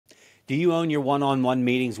Do you own your one-on-one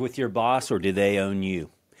meetings with your boss, or do they own you?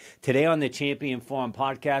 Today on the Champion Forum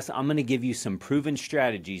podcast, I'm going to give you some proven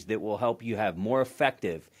strategies that will help you have more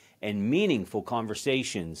effective and meaningful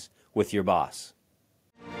conversations with your boss.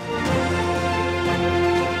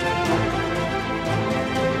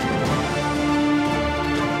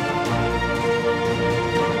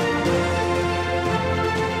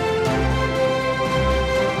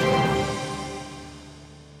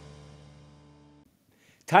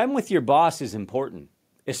 Time with your boss is important,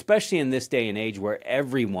 especially in this day and age where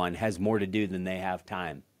everyone has more to do than they have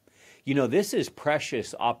time. You know, this is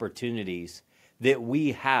precious opportunities that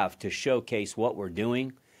we have to showcase what we're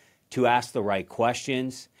doing, to ask the right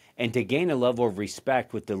questions, and to gain a level of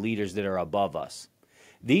respect with the leaders that are above us.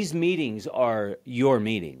 These meetings are your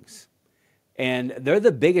meetings, and they're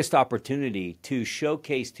the biggest opportunity to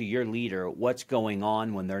showcase to your leader what's going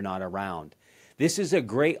on when they're not around. This is a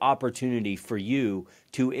great opportunity for you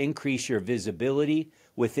to increase your visibility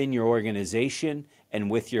within your organization and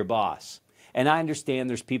with your boss. And I understand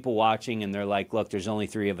there's people watching and they're like, look, there's only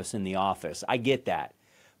 3 of us in the office. I get that.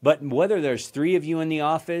 But whether there's 3 of you in the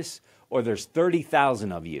office or there's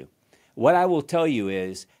 30,000 of you, what I will tell you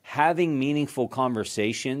is having meaningful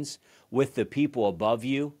conversations with the people above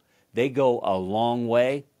you, they go a long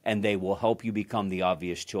way and they will help you become the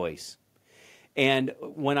obvious choice. And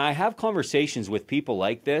when I have conversations with people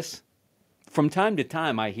like this, from time to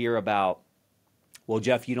time I hear about, well,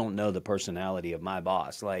 Jeff, you don't know the personality of my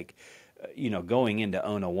boss. Like, going into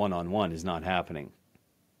own a one-on-one is not happening.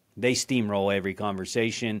 They steamroll every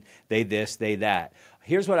conversation. They this, they that.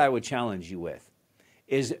 Here's what I would challenge you with,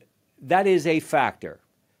 is that is a factor.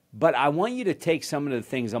 But I want you to take some of the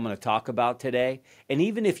things I'm going to talk about today, and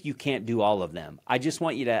even if you can't do all of them, I just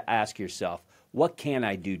want you to ask yourself, what can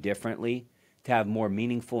I do differently to have more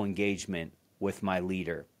meaningful engagement with my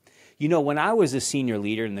leader? You know, when I was a senior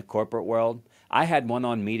leader in the corporate world, I had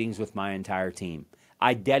one-on-one meetings with my entire team.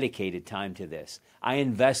 I dedicated time to this. I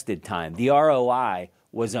invested time. The ROI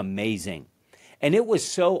was amazing. And it was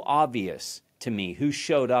so obvious to me who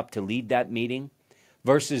showed up to lead that meeting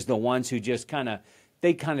versus the ones who just kind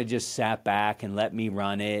of just sat back and let me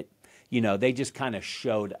run it. You know, they just kind of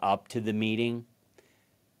showed up to the meeting.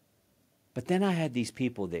 But then I had these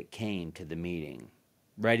people that came to the meeting,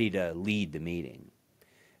 ready to lead the meeting.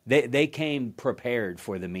 They came prepared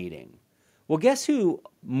for the meeting. Well, guess who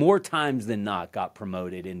more times than not got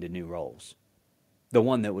promoted into new roles? The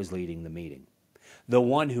one that was leading the meeting. The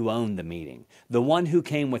one who owned the meeting. The one who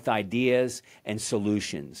came with ideas and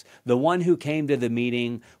solutions. The one who came to the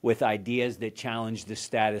meeting with ideas that challenged the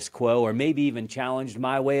status quo or maybe even challenged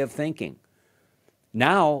my way of thinking.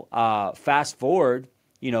 Now, fast forward,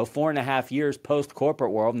 4.5 years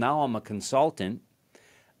post-corporate world, now I'm a consultant.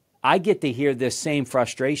 I get to hear this same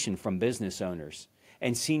frustration from business owners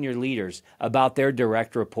and senior leaders about their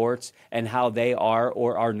direct reports and how they are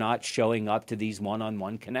or are not showing up to these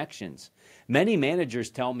one-on-one connections. Many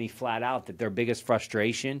managers tell me flat out that their biggest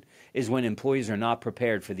frustration is when employees are not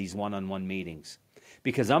prepared for these one-on-one meetings.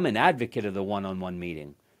 Because I'm an advocate of the one-on-one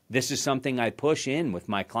meeting. This is something I push in with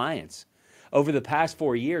my clients. Over the past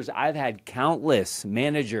 4 years, I've had countless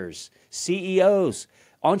managers, CEOs,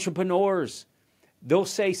 entrepreneurs. They'll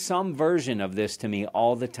say some version of this to me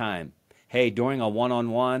all the time. Hey, during a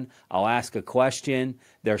one-on-one, I'll ask a question.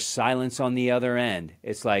 There's silence on the other end.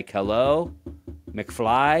 It's like, hello,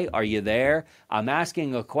 McFly, are you there? I'm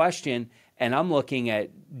asking a question, and I'm looking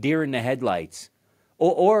at deer in the headlights.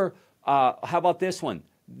 Or how about this one?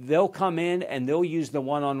 They'll come in, and they'll use the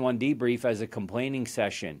one-on-one debrief as a complaining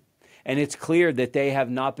session. And it's clear that they have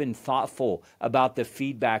not been thoughtful about the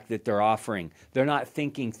feedback that they're offering. They're not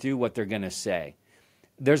thinking through what they're going to say.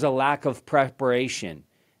 There's a lack of preparation.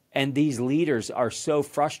 And these leaders are so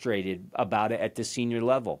frustrated about it at the senior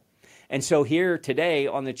level. And so here today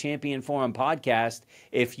on the Champion Forum podcast,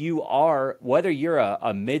 if you are, whether you're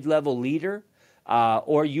a mid-level leader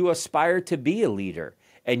or you aspire to be a leader,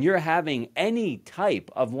 and you're having any type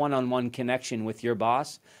of one-on-one connection with your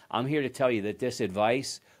boss, I'm here to tell you that this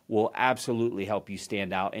advice will absolutely help you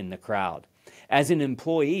stand out in the crowd. As an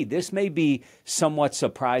employee, this may be somewhat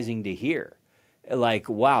surprising to hear. Like,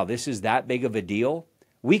 wow, this is that big of a deal?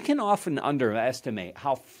 We can often underestimate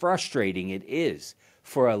how frustrating it is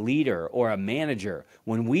for a leader or a manager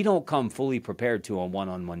when we don't come fully prepared to a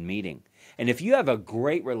one-on-one meeting. And if you have a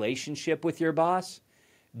great relationship with your boss,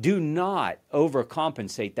 do not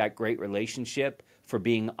overcompensate that great relationship for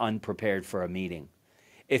being unprepared for a meeting.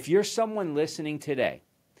 If you're someone listening today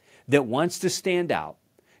that wants to stand out,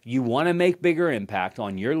 you want to make bigger impact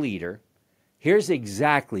on your leader, here's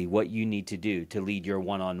exactly what you need to do to lead your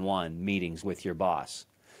one-on-one meetings with your boss.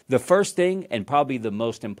 The first thing, and probably the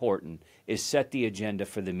most important, is set the agenda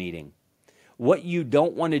for the meeting. What you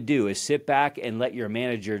don't want to do is sit back and let your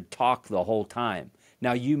manager talk the whole time.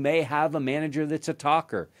 Now, you may have a manager that's a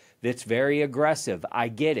talker, that's very aggressive. I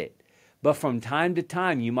get it. But from time to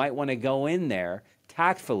time, you might want to go in there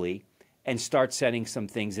tactfully and start setting some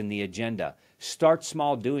things in the agenda. Start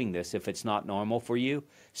small doing this if it's not normal for you,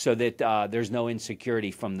 so that there's no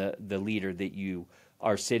insecurity from the leader that you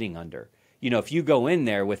are sitting under. You know, if you go in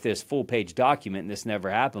there with this full-page document and this never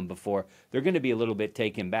happened before, they're going to be a little bit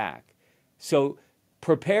taken back. So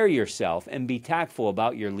prepare yourself and be tactful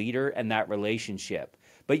about your leader and that relationship.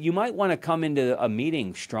 But you might want to come into a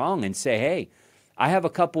meeting strong and say, hey, I have a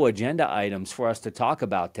couple agenda items for us to talk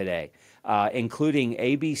about today, including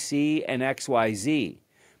ABC and XYZ.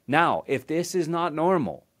 Now, if this is not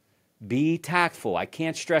normal, be tactful. I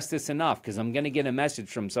can't stress this enough because I'm going to get a message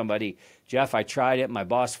from somebody, Jeff, I tried it. My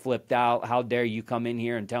boss flipped out. How dare you come in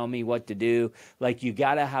here and tell me what to do? Like, you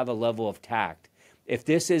got to have a level of tact. If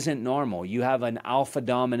this isn't normal, you have an alpha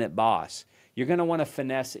dominant boss, you're going to want to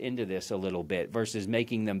finesse into this a little bit versus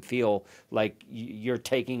making them feel like you're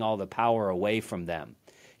taking all the power away from them.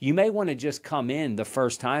 You may want to just come in the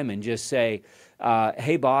first time and just say,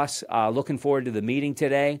 hey, boss, looking forward to the meeting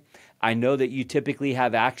today. I know that you typically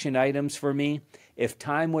have action items for me. If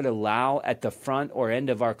time would allow at the front or end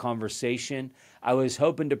of our conversation, I was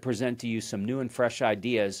hoping to present to you some new and fresh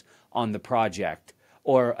ideas on the project,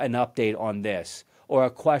 or an update on this, or a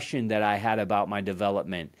question that I had about my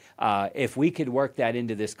development. If we could work that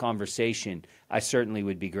into this conversation, I certainly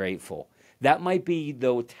would be grateful. That might be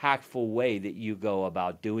the tactful way that you go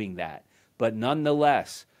about doing that. But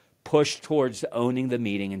nonetheless, push towards owning the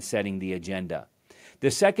meeting and setting the agenda. The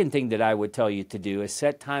second thing that I would tell you to do is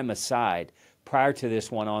set time aside prior to this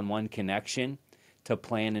one-on-one connection to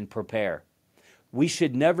plan and prepare. We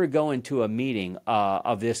should never go into a meeting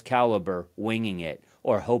of this caliber winging it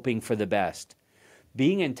or hoping for the best.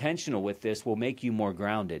 Being intentional with this will make you more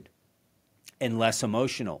grounded and less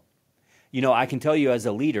emotional. You know, I can tell you as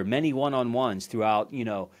a leader, many one-on-ones throughout,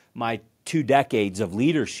 my 2 decades of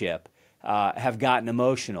leadership have gotten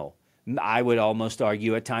emotional. I would almost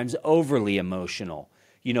argue at times overly emotional.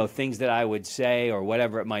 Things that I would say or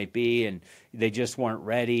whatever it might be, and they just weren't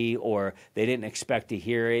ready or they didn't expect to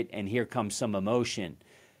hear it, and here comes some emotion.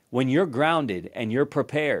 When you're grounded and you're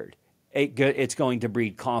prepared, it's going to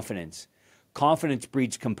breed confidence. Confidence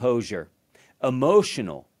breeds composure.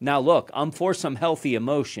 Emotional. Now look, I'm for some healthy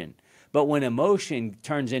emotion, but when emotion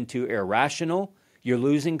turns into irrational, you're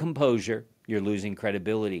losing composure, you're losing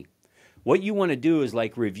credibility. What you want to do is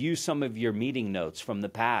review some of your meeting notes from the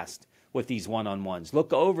past with these one-on-ones.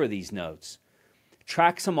 Look over these notes.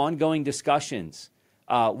 Track some ongoing discussions.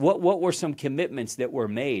 What were some commitments that were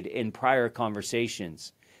made in prior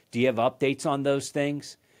conversations? Do you have updates on those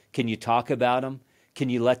things? Can you talk about them? Can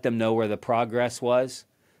you let them know where the progress was?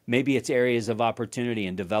 Maybe it's areas of opportunity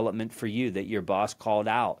and development for you that your boss called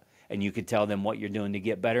out, and you could tell them what you're doing to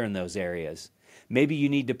get better in those areas. Maybe you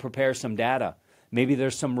need to prepare some data. Maybe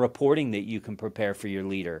there's some reporting that you can prepare for your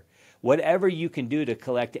leader. Whatever you can do to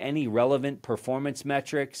collect any relevant performance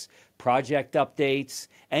metrics, project updates,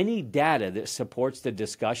 any data that supports the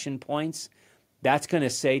discussion points, that's going to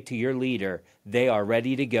say to your leader, they are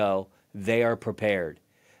ready to go, they are prepared.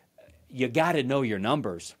 You got to know your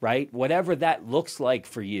numbers, right? Whatever that looks like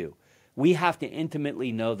for you. We have to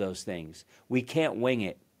intimately know those things. We can't wing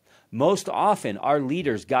it. Most often, our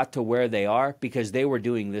leaders got to where they are because they were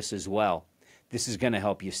doing this as well. This is going to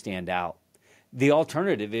help you stand out. The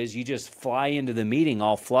alternative is you just fly into the meeting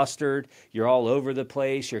all flustered, you're all over the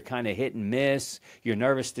place, you're kind of hit and miss, you're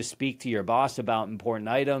nervous to speak to your boss about important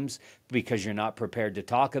items because you're not prepared to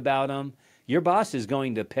talk about them. Your boss is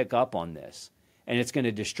going to pick up on this, and it's going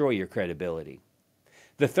to destroy your credibility.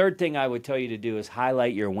 The third thing I would tell you to do is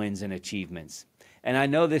highlight your wins and achievements. And I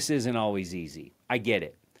know this isn't always easy. I get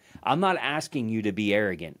it. I'm not asking you to be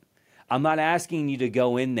arrogant. I'm not asking you to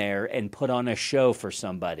go in there and put on a show for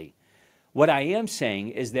somebody. What I am saying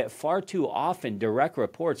is that far too often direct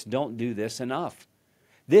reports don't do this enough.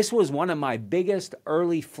 This was one of my biggest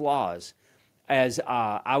early flaws as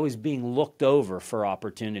I was being looked over for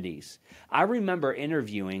opportunities. I remember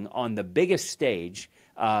interviewing on the biggest stage,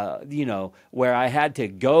 where I had to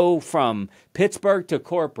go from Pittsburgh to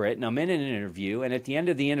corporate, and I'm in an interview, and at the end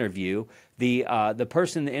of the interview, the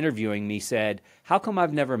person interviewing me said, "How come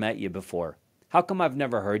I've never met you before? How come I've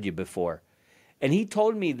never heard you before?" And he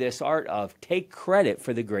told me this art of take credit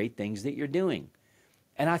for the great things that you're doing.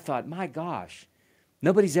 And I thought, my gosh,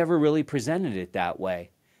 nobody's ever really presented it that way.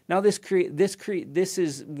 Now this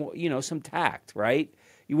is some tact, right?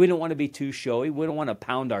 We don't want to be too showy. We don't want to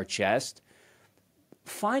pound our chest.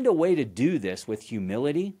 find a way to do this with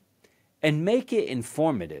humility and make it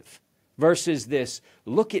informative versus this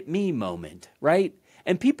look at me moment, right?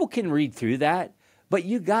 And people can read through that, but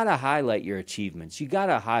you got to highlight your achievements. You got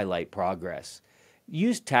to highlight progress.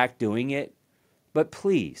 Use tact doing it, but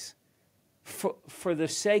please, for the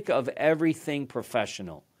sake of everything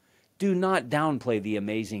professional, do not downplay the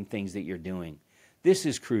amazing things that you're doing. This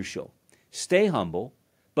is crucial. Stay humble,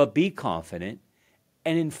 but be confident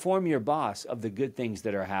and inform your boss of the good things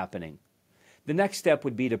that are happening. The next step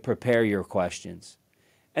would be to prepare your questions.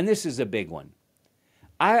 And this is a big one.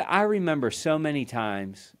 I remember so many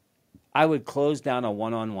times I would close down a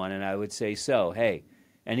one-on-one and I would say, so, hey,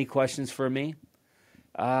 any questions for me?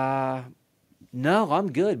 No,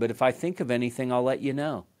 I'm good, but if I think of anything, I'll let you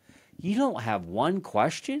know. You don't have one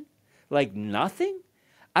question? Like nothing?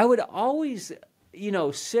 I would always,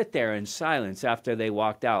 sit there in silence after they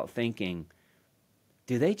walked out thinking,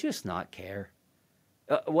 do they just not care?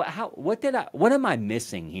 What am I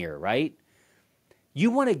missing here, right?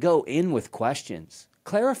 You want to go in with questions.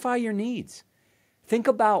 Clarify your needs. Think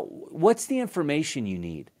about what's the information you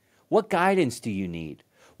need? What guidance do you need?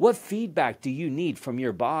 What feedback do you need from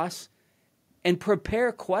your boss? And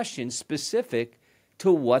prepare questions specific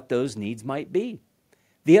to what those needs might be.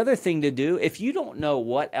 The other thing to do, if you don't know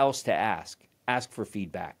what else to ask for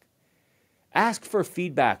feedback. Ask for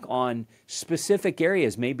feedback on specific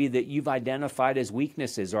areas maybe that you've identified as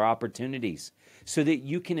weaknesses or opportunities so that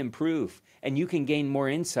you can improve and you can gain more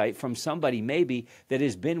insight from somebody maybe that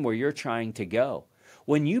has been where you're trying to go.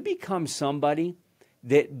 When you become somebody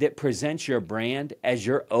that presents your brand as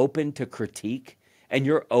you're open to critique and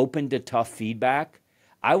you're open to tough feedback,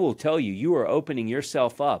 I will tell you, you are opening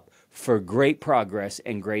yourself up for great progress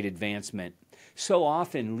and great advancement. So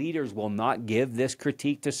often leaders will not give this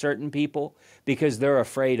critique to certain people because they're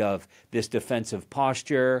afraid of this defensive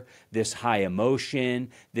posture, this high emotion,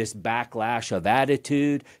 this backlash of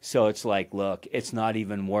attitude. So it's like, look, it's not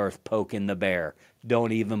even worth poking the bear.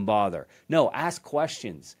 Don't even bother. No, ask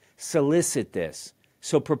questions. Solicit this.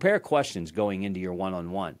 So prepare questions going into your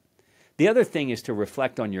one-on-one. The other thing is to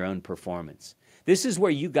reflect on your own performance. This is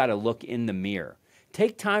where you got to look in the mirror.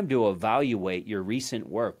 Take time to evaluate your recent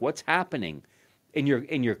work. What's happening in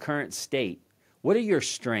your current state? What are your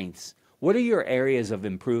strengths? What are your areas of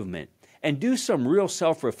improvement? And do some real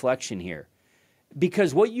self-reflection here.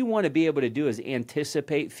 Because what you want to be able to do is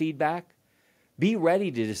anticipate feedback. Be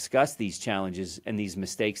ready to discuss these challenges and these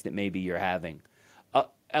mistakes that maybe you're having.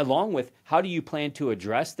 Along with, how do you plan to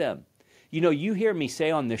address them? You hear me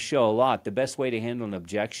say on this show a lot, the best way to handle an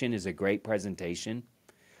objection is a great presentation.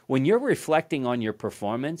 When you're reflecting on your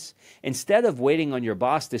performance, instead of waiting on your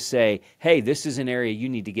boss to say, hey, this is an area you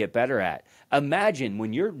need to get better at, imagine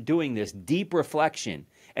when you're doing this deep reflection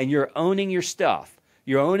and you're owning your stuff,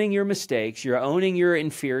 you're owning your mistakes, you're owning your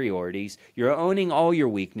inferiorities, you're owning all your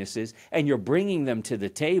weaknesses, and you're bringing them to the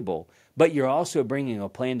table, but you're also bringing a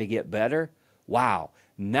plan to get better. Wow,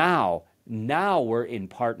 now we're in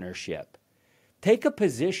partnership. Take a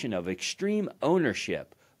position of extreme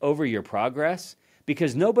ownership over your progress,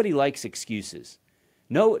 because nobody likes excuses.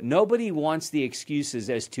 Nobody wants the excuses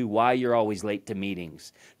as to why you're always late to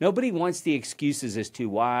meetings. Nobody wants the excuses as to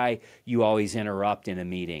why you always interrupt in a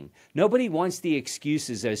meeting. Nobody wants the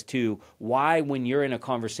excuses as to why when you're in a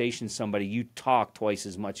conversation with somebody, you talk twice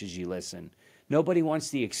as much as you listen. Nobody wants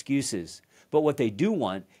the excuses. But what they do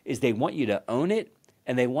want is they want you to own it,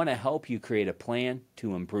 and they want to help you create a plan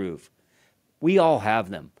to improve. We all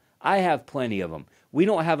have them. I have plenty of them. We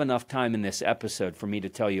don't have enough time in this episode for me to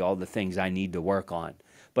tell you all the things I need to work on.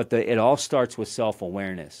 But it all starts with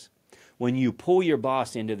self-awareness. When you pull your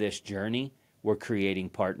boss into this journey, we're creating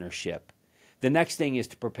partnership. The next thing is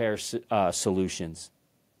to prepare solutions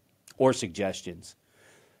or suggestions.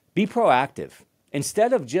 Be proactive.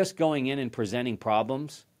 Instead of just going in and presenting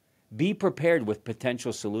problems, be prepared with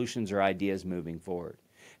potential solutions or ideas moving forward.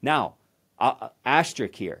 Now,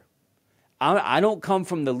 asterisk here. I don't come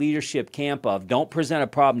from the leadership camp of don't present a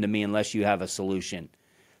problem to me unless you have a solution.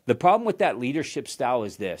 The problem with that leadership style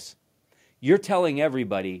is this. You're telling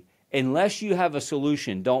everybody, unless you have a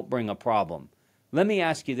solution, don't bring a problem. Let me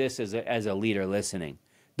ask you this as a leader listening.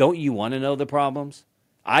 Don't you want to know the problems?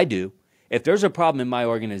 I do. If there's a problem in my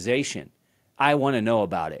organization, I want to know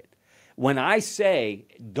about it. When I say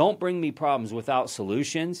don't bring me problems without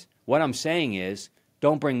solutions, what I'm saying is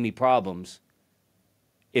don't bring me problems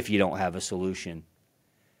if you don't have a solution.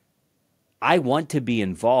 I want to be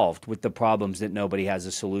involved with the problems that nobody has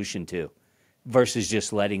a solution to versus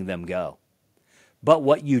just letting them go. But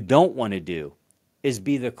what you don't want to do is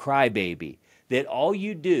be the crybaby, that all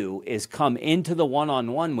you do is come into the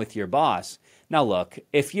one-on-one with your boss. Now look,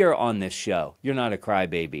 if you're on this show, you're not a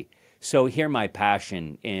crybaby. So hear my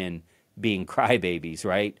passion in being crybabies,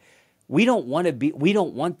 right? We don't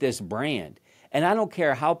want this brand. And I don't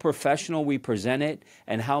care how professional we present it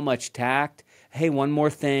and how much tact. Hey, one more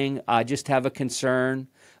thing, I just have a concern.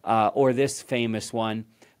 Or this famous one,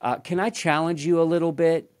 can I challenge you a little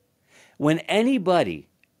bit? When anybody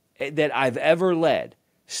that I've ever led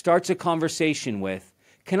starts a conversation with,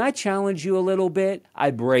 can I challenge you a little bit?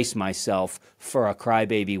 I brace myself for a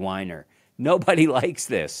crybaby whiner. Nobody likes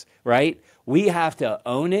this, right? We have to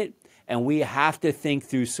own it, and we have to think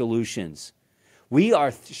through solutions. We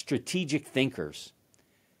are strategic thinkers.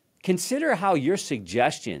 Consider how your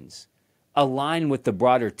suggestions align with the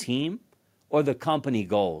broader team or the company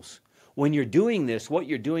goals. When you're doing this, what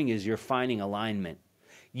you're doing is you're finding alignment.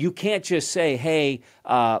 You can't just say, hey,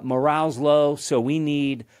 morale's low, so we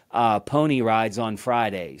need pony rides on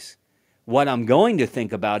Fridays. What I'm going to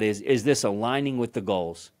think about is this aligning with the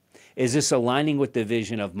goals? Is this aligning with the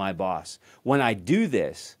vision of my boss? When I do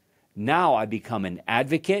this, now I become an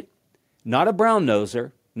advocate, not a brown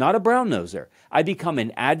noser, not a brown noser. I become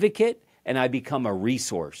an advocate and I become a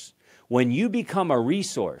resource. When you become a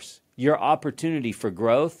resource, your opportunity for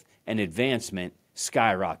growth and advancement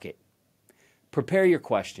skyrocket. Prepare your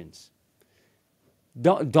questions.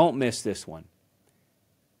 Don't miss this one.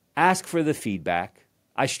 Ask for the feedback.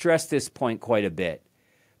 I stress this point quite a bit,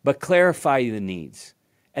 but clarify the needs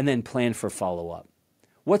and then plan for follow-up.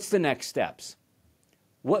 What's the next steps?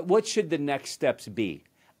 What should the next steps be?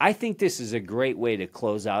 I think this is a great way to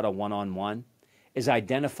close out a one-on-one is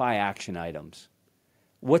identify action items.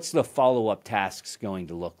 What's the follow-up tasks going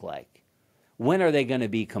to look like? When are they going to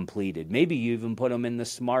be completed? Maybe you even put them in the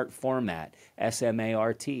SMART format,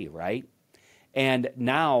 S-M-A-R-T, right? And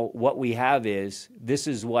now what we have is, this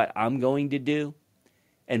is what I'm going to do,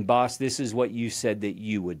 and boss, this is what you said that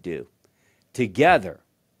you would do. Together,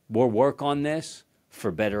 we'll work on this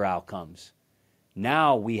for better outcomes.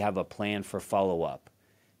 Now we have a plan for follow-up.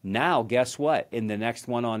 Now, guess what? In the next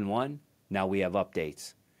one-on-one, now we have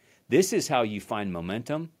updates. This is how you find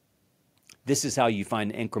momentum. This is how you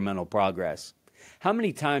find incremental progress. How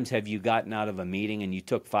many times have you gotten out of a meeting and you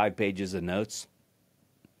took 5 pages of notes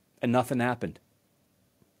and nothing happened?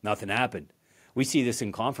 Nothing happened. We see this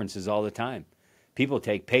in conferences all the time. People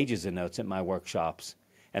take pages of notes at my workshops,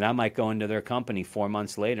 and I might go into their company 4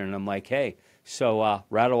 months later and I'm like, hey, so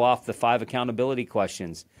rattle off the 5 accountability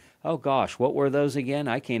questions. Oh gosh, what were those again?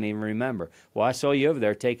 I can't even remember. Well, I saw you over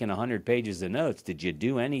there taking 100 pages of notes. Did you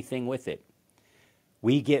do anything with it?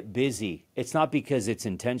 We get busy. It's not because it's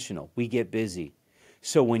intentional. We get busy.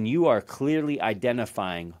 So when you are clearly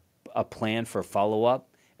identifying a plan for follow-up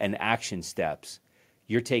and action steps,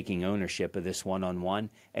 you're taking ownership of this one-on-one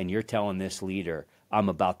and you're telling this leader, I'm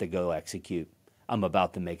about to go execute. I'm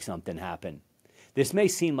about to make something happen. This may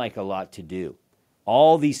seem like a lot to do.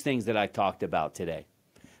 All these things that I talked about today.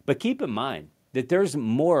 But keep in mind that there's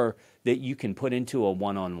more that you can put into a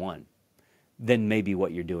one-on-one than maybe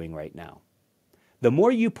what you're doing right now. The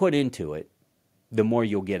more you put into it, the more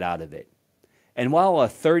you'll get out of it. And while a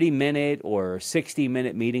 30-minute or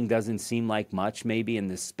 60-minute meeting doesn't seem like much, maybe in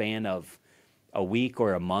the span of a week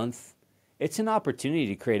or a month, it's an opportunity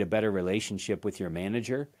to create a better relationship with your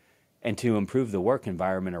manager and to improve the work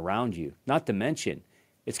environment around you. Not to mention,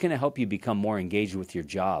 it's going to help you become more engaged with your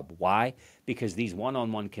job. Why? Because these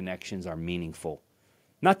one-on-one connections are meaningful.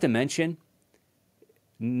 Not to mention,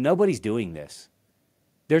 nobody's doing this.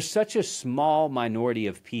 There's such a small minority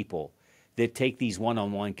of people that take these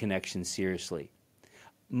one-on-one connections seriously.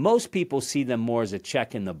 Most people see them more as a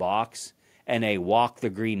check in the box and a walk the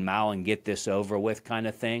green mile and get this over with kind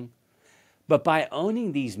of thing. But by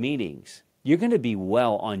owning these meetings, you're going to be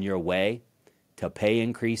well on your way to pay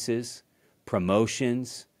increases,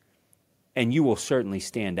 promotions, and you will certainly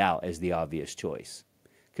stand out as the obvious choice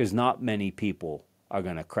because not many people are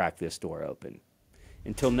going to crack this door open.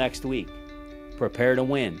 Until next week, prepare to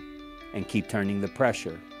win and keep turning the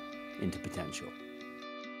pressure into potential.